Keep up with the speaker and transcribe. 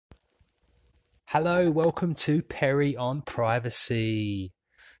Hello, welcome to Perry on Privacy.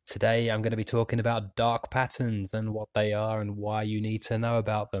 Today I'm going to be talking about dark patterns and what they are and why you need to know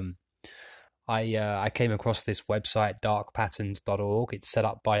about them. I came across this website, darkpatterns.org. It's set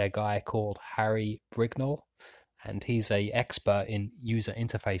up by a guy called Harry Brignall, and he's a expert in user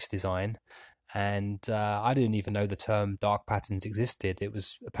interface design. And I didn't even know the term dark patterns existed. It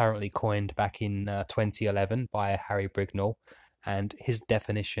was apparently coined back in 2011 by Harry Brignall, and his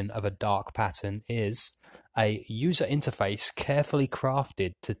definition of a dark pattern is a user interface carefully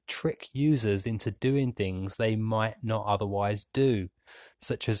crafted to trick users into doing things they might not otherwise do,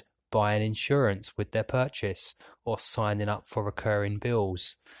 such as buying insurance with their purchase or signing up for recurring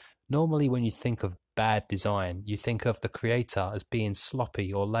bills. Normally, when you think of bad design, you think of the creator as being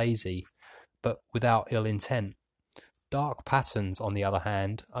sloppy or lazy, but without ill intent. Dark patterns, on the other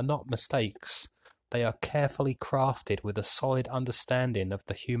hand, are not mistakes. They are carefully crafted with a solid understanding of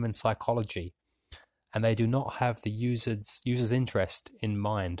the human psychology, and they do not have the user's interest in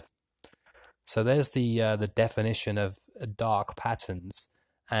mind. So there's the definition of dark patterns,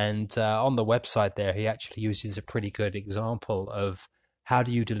 and on the website there, he actually uses a pretty good example of how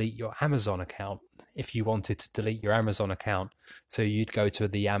do you delete your Amazon account if you wanted to delete your Amazon account. So you'd go to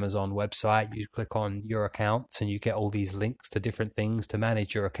the Amazon website, you'd click on your accounts, and you get all these links to different things to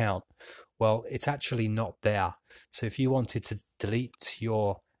manage your account. Well, it's actually not there. So if you wanted to delete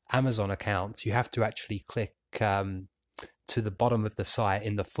your Amazon account, you have to actually click to the bottom of the site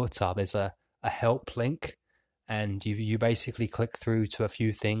in the footer. There's a help link, and you basically click through to a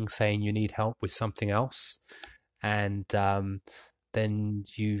few things saying you need help with something else. And then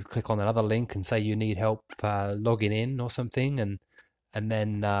you click on another link and say you need help logging in or something, and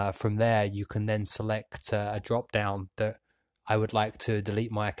then from there you can then select a drop down that I would like to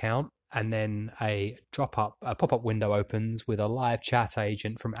delete my account, and then a pop-up window opens with a live chat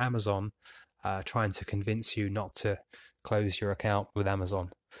agent from Amazon trying to convince you not to close your account with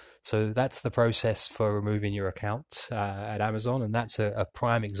Amazon. So that's the process for removing your account at Amazon, and that's a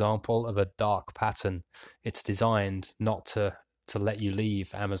prime example of a dark pattern. It's designed not to let you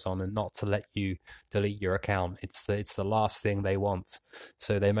leave Amazon and not to let you delete your account. It's the last thing they want.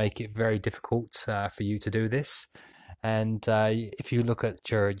 So they make it very difficult for you to do this. And if you look at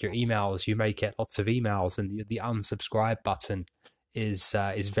your emails, you may get lots of emails, and the unsubscribe button is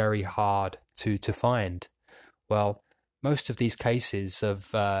very hard to find. Well, most of these cases of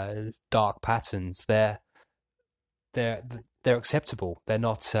dark patterns, they're acceptable. They're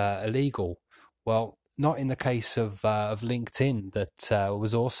not illegal. Well, not in the case of LinkedIn, that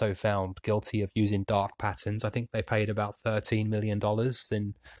was also found guilty of using dark patterns. I think they paid about $13 million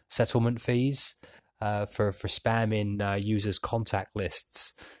in settlement fees for spamming users' contact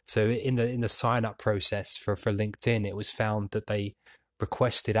lists. So in the sign up process for LinkedIn, it was found that they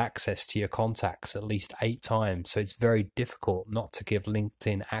requested access to your contacts at least 8 times. So it's very difficult not to give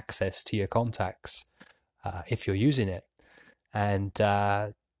LinkedIn access to your contacts if you're using it. And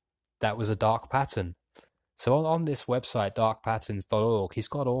that was a dark pattern. So on this website, darkpatterns.org, he's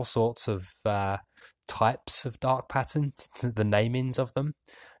got all sorts of types of dark patterns, the namings of them.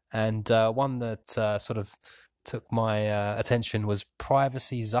 And one that sort of took my attention was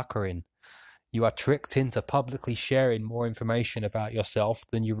privacy zuckering. You are tricked into publicly sharing more information about yourself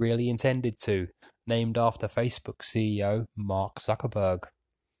than you really intended to, named after Facebook CEO Mark Zuckerberg.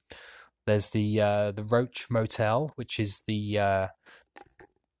 There's the Roach Motel, which is the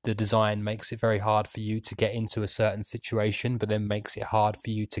design makes it very hard for you to get into a certain situation, but then makes it hard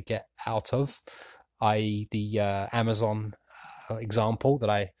for you to get out of, i.e. the Amazon example that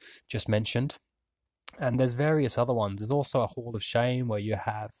I just mentioned. And there's various other ones. There's also a Hall of Shame where you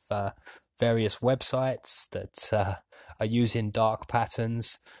have various websites that are using dark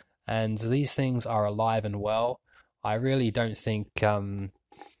patterns, and these things are alive and well. I really don't think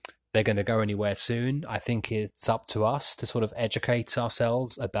they're going to go anywhere soon. I think it's up to us to sort of educate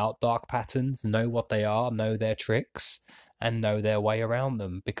ourselves about dark patterns, know what they are, know their tricks, and know their way around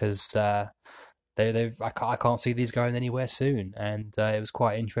them, because I can't see these going anywhere soon. And it was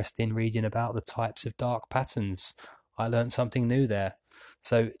quite interesting reading about the types of dark patterns. I learned something new there.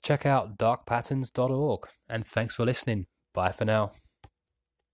 So check out darkpatterns.org, and thanks for listening. Bye for now.